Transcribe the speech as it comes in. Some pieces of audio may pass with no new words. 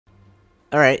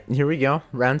Alright, here we go.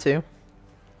 Round 2.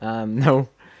 No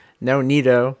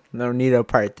Nito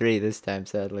part 3 this time,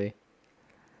 sadly.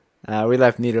 We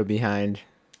left Nito behind.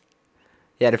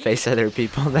 He had to face other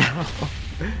people now.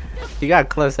 He got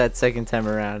close that second time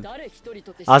around.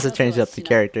 Also changed up the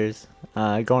characters.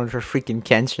 Going for freaking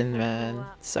Kenshin, man.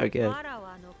 So good.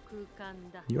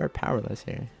 You are powerless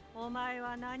here.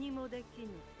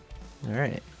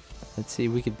 Alright. Let's see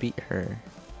if we could beat her.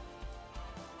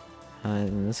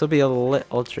 This will be a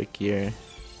little trickier.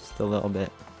 Just a little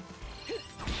bit.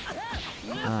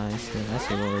 I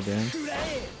see what we're doing.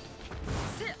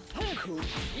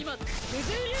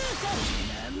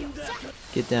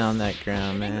 Get down that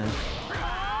ground, man.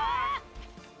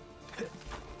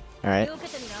 Alright.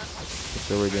 That's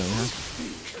what we're doing,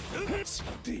 huh?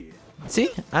 See?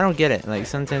 I don't get it. Like,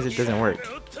 sometimes it doesn't work.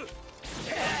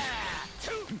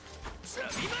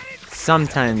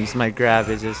 Sometimes my grab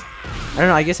is just... I don't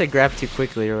know, I guess I grab too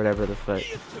quickly or whatever the fuck.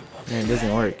 And it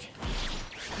doesn't work.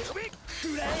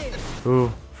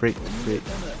 Ooh, freak. That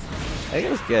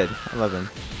guy's good. I love him.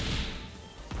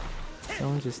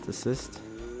 Someone just assist.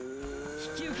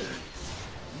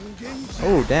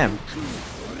 Oh, damn.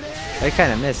 That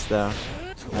kind of missed, though.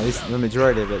 At least the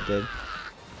majority of it did.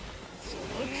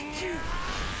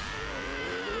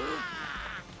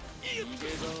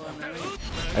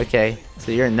 Okay,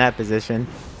 so you're in that position.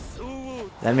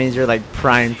 That means you're like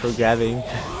primed for grabbing.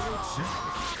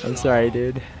 I'm sorry,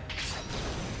 dude.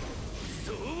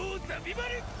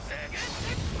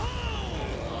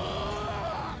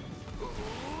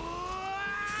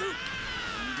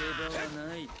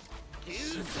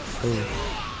 Ooh.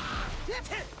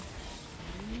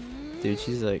 Dude,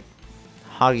 she's like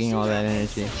hogging all that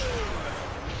energy.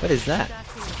 What is that?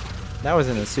 That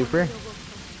wasn't a super.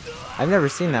 I've never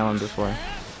seen that one before.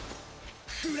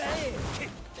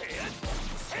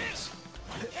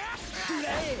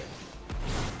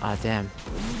 Ah, damn.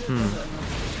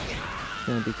 It's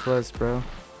gonna be close, bro.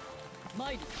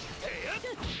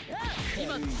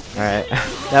 Alright.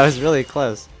 That was really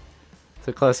close. It's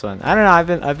a close one. I don't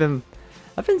know, I've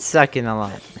been sucking a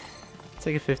lot. It's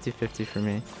like a 50-50 for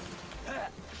me.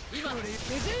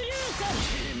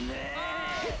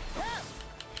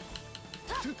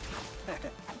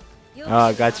 Oh,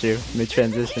 I got you.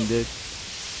 Mid-transition, dude.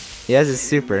 He has his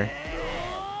super.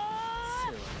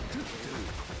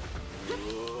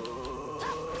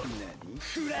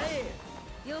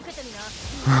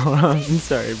 I'm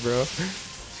sorry, bro.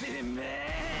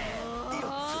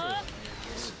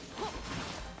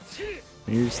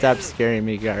 You stop scaring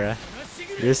me, Gara.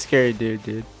 You're a scary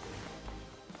dude.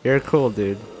 You're a cool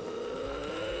dude.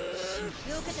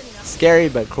 Scary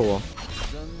but cool.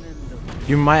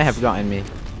 You might have gotten me.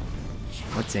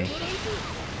 Let's see.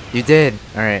 You did!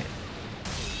 Alright.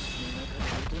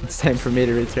 It's time for me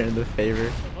to return the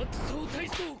favor.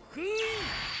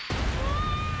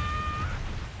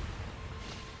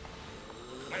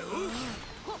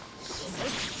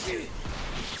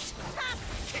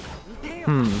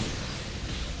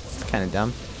 It's kinda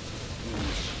dumb.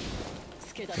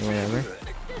 Whatever.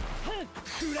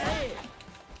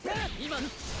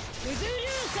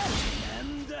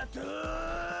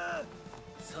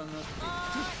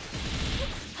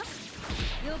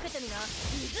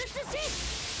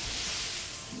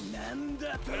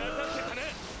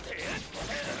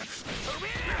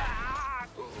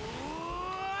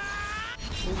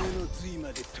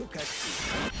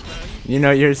 You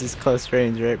know yours is close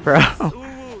range, right, bro?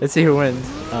 Let's see who wins.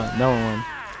 Oh, no one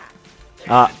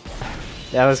won.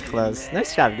 That was close.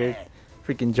 Nice job, dude.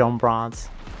 Freaking John Bronze.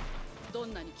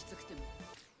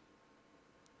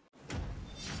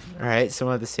 Alright, so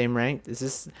we're the same rank.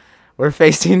 We're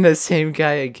facing the same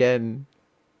guy again.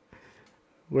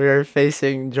 We're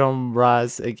facing John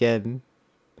Bronze again.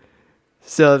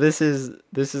 So this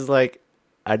is like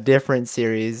a different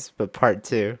series, but part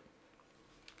 2.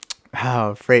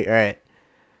 Oh, freight, alright.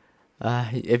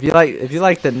 If you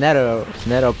like the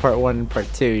Neto part 1 and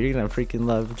part 2, you're gonna freaking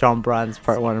love John Bronze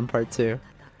part 1 and part 2.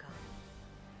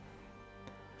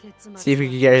 See if we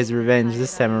can get his revenge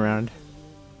this time around.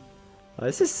 Oh,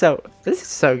 this is so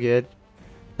good.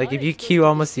 Like if you queue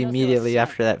almost immediately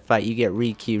after that fight, you get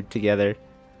re-queued together.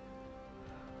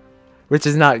 Which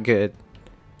is not good.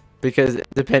 Because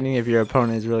depending if your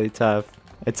opponent is really tough,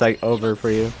 it's like over for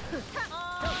you.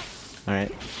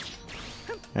 Alright.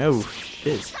 Oh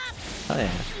shit. Oh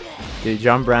yeah. Dude,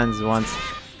 John Bronze wants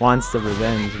the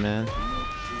revenge, man.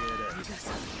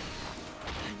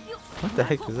 What the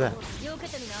heck was that?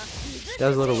 That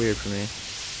was a little weird for me.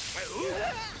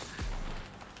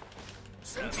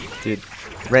 Dude,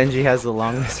 Renji has the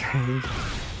longest range.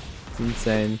 It's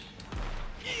insane.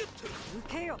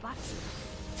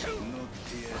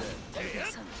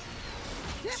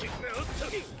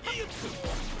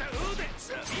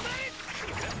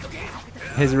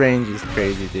 His range is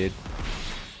crazy, dude.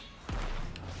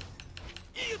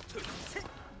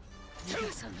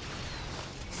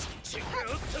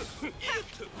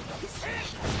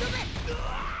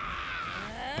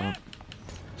 Oh.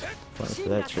 Fall for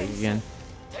that trick again.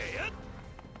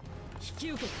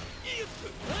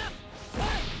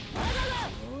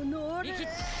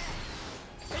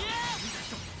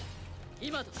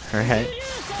 Alright.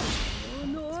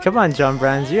 Come on, John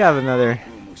Brands, you have another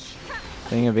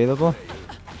thing available.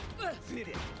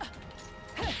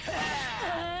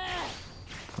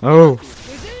 Oh.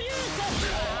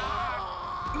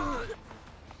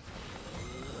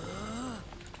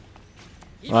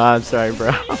 Oh, I'm sorry,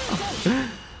 bro.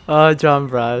 Oh, John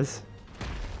Braz.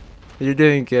 You're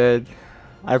doing good.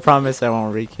 I promise I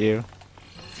won't reek you.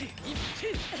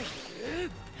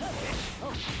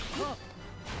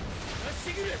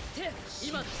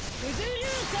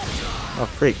 Oh,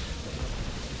 freak.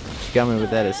 She got me with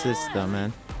that assist, though,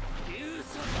 man.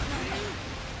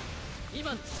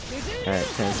 Alright,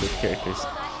 10 assist characters.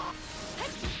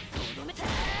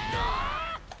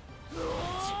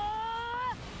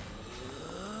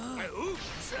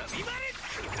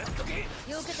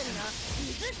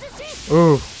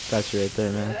 Ooh, got you right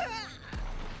there, man.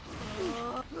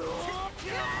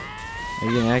 Are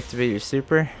you gonna activate your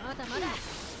super?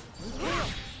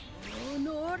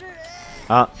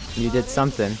 Oh, you did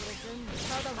something.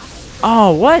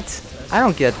 Oh, what? I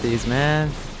don't get these, man.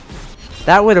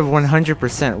 That would have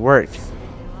 100% worked.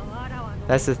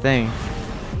 That's the thing.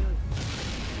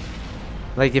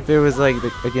 Like, if it was like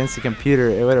against the computer,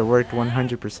 it would have worked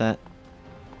 100%.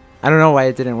 I don't know why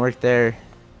it didn't work there.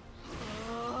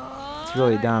 It's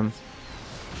really dumb.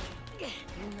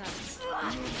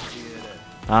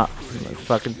 Oh, my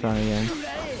fucking phone again.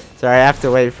 Sorry, I have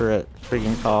to wait for a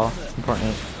freaking call. It's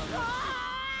important.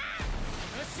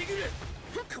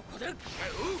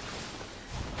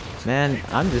 Man,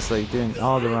 I'm just like doing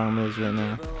all the wrong moves right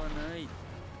now.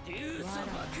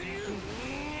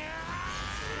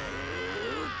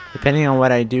 Depending on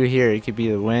what I do here, it could be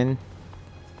the win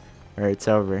or it's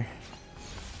over.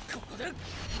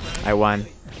 I won.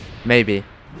 Maybe.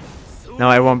 No,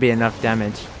 it won't be enough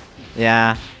damage.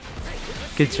 Yeah.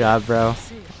 Good job, bro.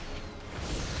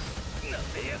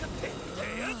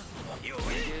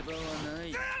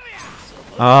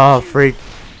 Oh, freak.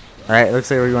 Alright, looks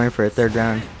like we're going for a third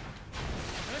round.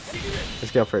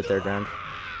 Let's go for a third round.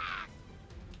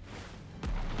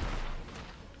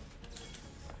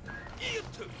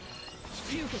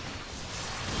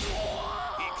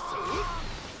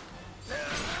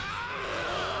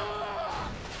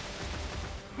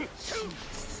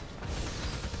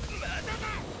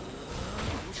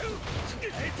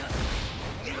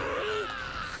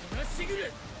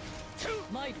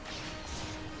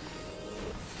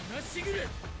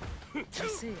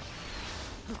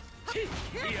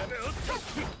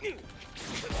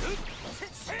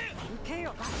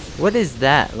 What is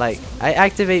that? Like, I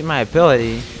activate my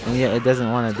ability and yet it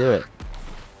doesn't want to do it.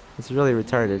 It's really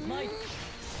retarded.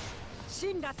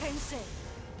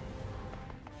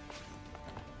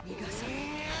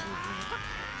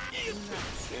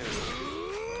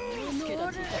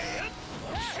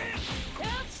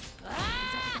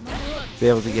 Be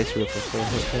able to get you with a full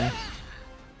hit there.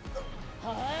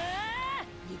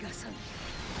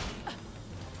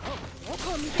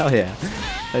 Hell yeah.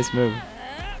 Nice move.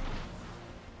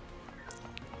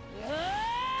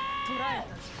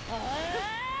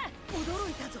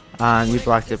 You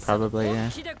blocked it probably,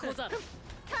 yeah.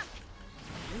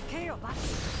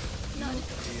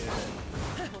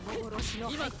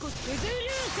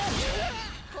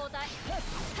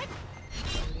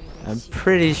 I'm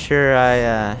pretty sure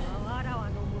I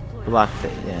blocked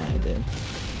it. Yeah, I did.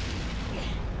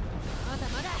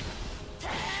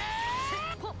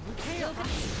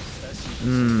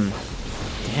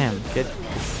 Damn, good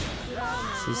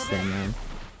system, man.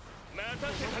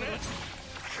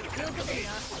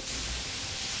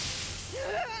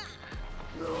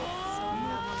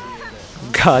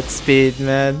 Godspeed,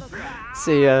 man.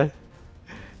 See ya.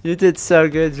 You did so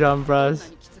good, John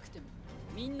Bros.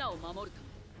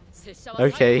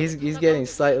 Okay, he's getting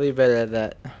slightly better at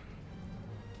that.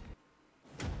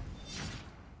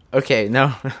 Okay,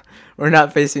 no, we're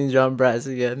not facing John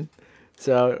Braz again.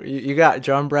 So you got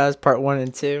John Braz part 1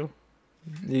 and 2.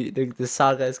 The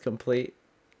saga is complete.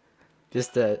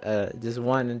 Just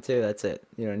 1 and 2. That's it.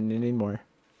 You don't need any more.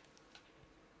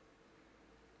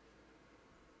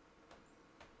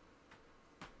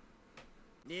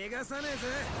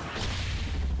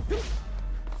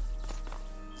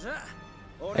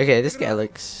 Okay, this guy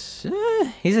looks...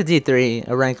 he's a D3,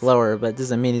 a rank lower, but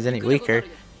doesn't mean he's any weaker.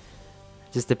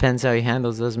 Just depends how he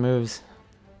handles those moves.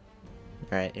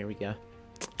 Alright, here we go.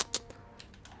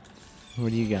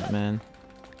 What do you got, man?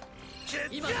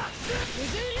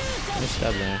 Nice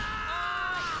job there.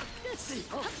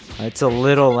 It's a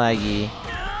little laggy.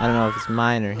 I don't know if it's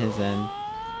mine or his end.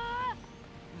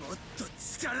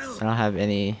 I don't have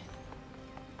any...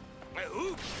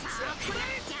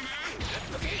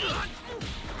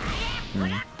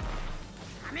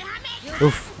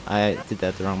 Oof, I did that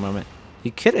at the wrong moment. He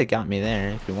could have got me there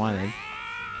if he wanted.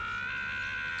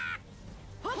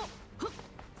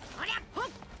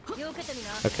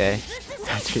 Okay,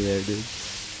 got you there, dude.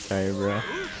 Sorry, bro.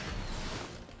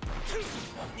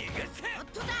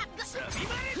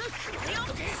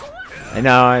 I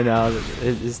know.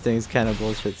 This thing's kind of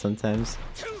bullshit sometimes.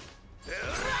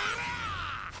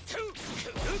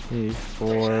 3,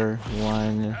 4,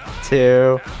 1,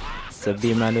 2.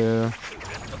 Sabimaru.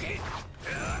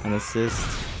 An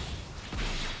assist.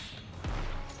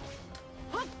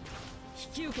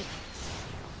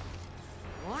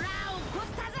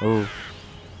 Oh.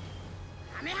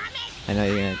 I know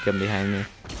you're gonna come behind me.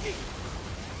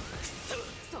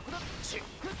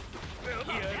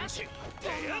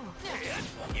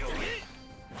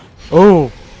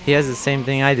 Oh! He has the same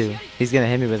thing I do. He's gonna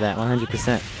hit me with that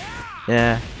 100%.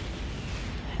 Yeah.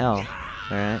 Hell.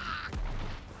 Alright.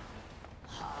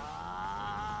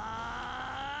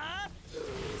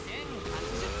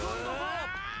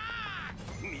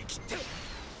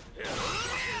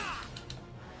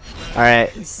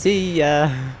 Alright, see ya.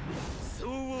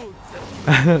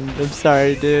 I'm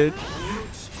sorry, dude.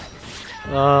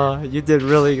 Oh, you did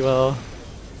really well.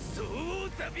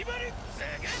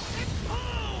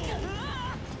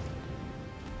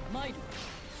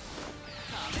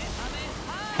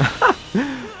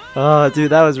 Oh,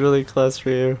 dude, that was really close for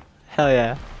you. Hell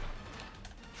yeah.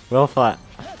 Well fought.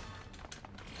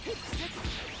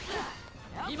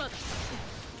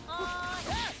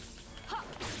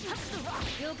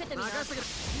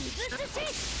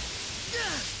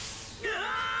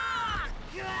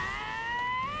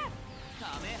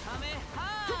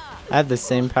 I have the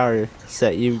same power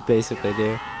set you basically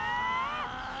do.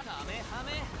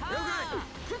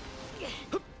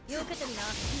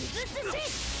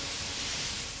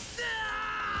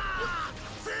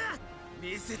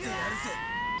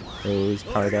 Oh, he's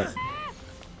powered up.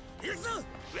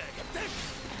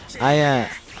 I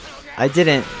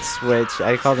didn't switch.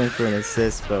 I called in for an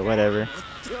assist, but whatever.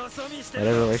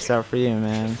 Whatever works out for you,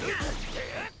 man.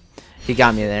 He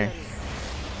got me there.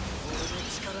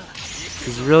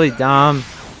 He's really dumb.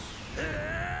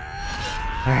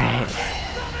 Alright.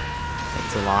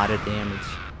 That's a lot of damage.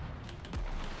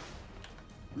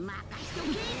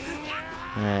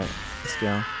 Alright, let's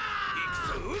go.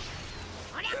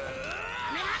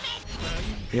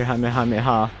 Your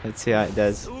Hamehameha. Let's see how it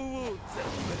does.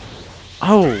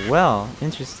 Oh, well,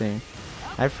 interesting.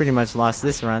 I've pretty much lost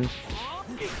this run.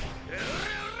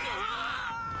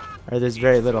 Or there's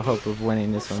very little hope of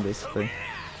winning this one, basically.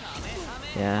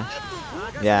 Yeah.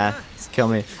 Yeah, just kill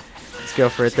me. Let's go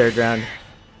for a third round.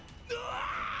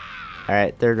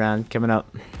 Alright, third round coming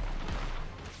up.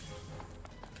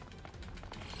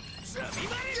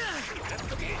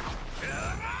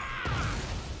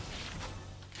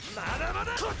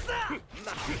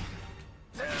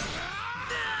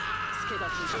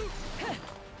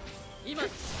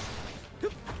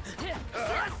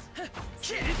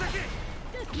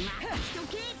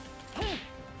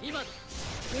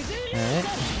 Alright.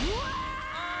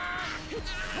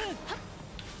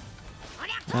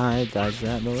 I dodged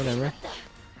that, but whatever.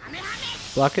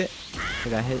 Block it. I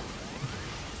got hit.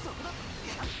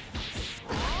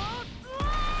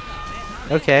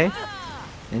 Okay.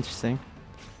 Interesting.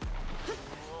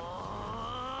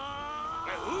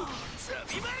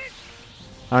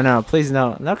 Oh no, please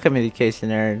no. No communication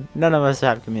error. None of us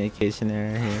have communication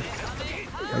error here.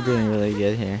 We're doing really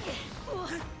good here.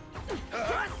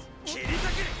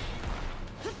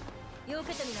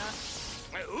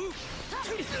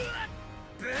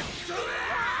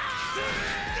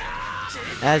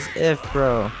 As if,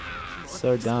 bro.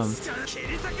 So dumb.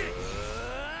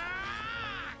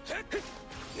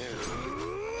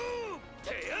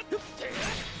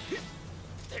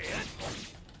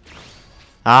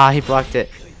 Ah, he blocked it.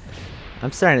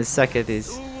 I'm starting to suck at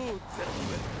these.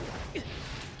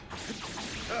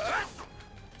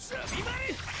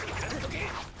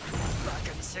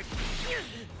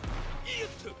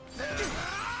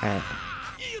 Alright.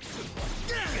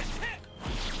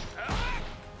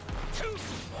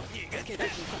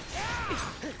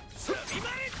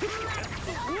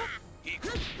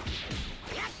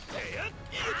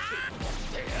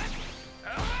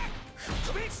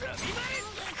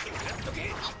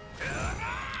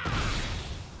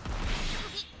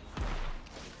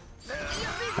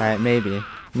 Alright, maybe.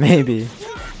 Maybe.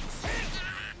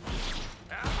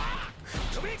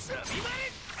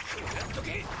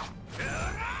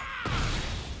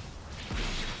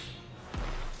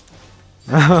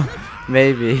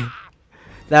 Maybe.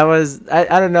 That was...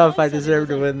 I don't know if I deserved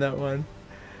to win that one.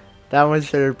 That one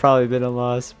should have probably been a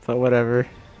loss, but whatever.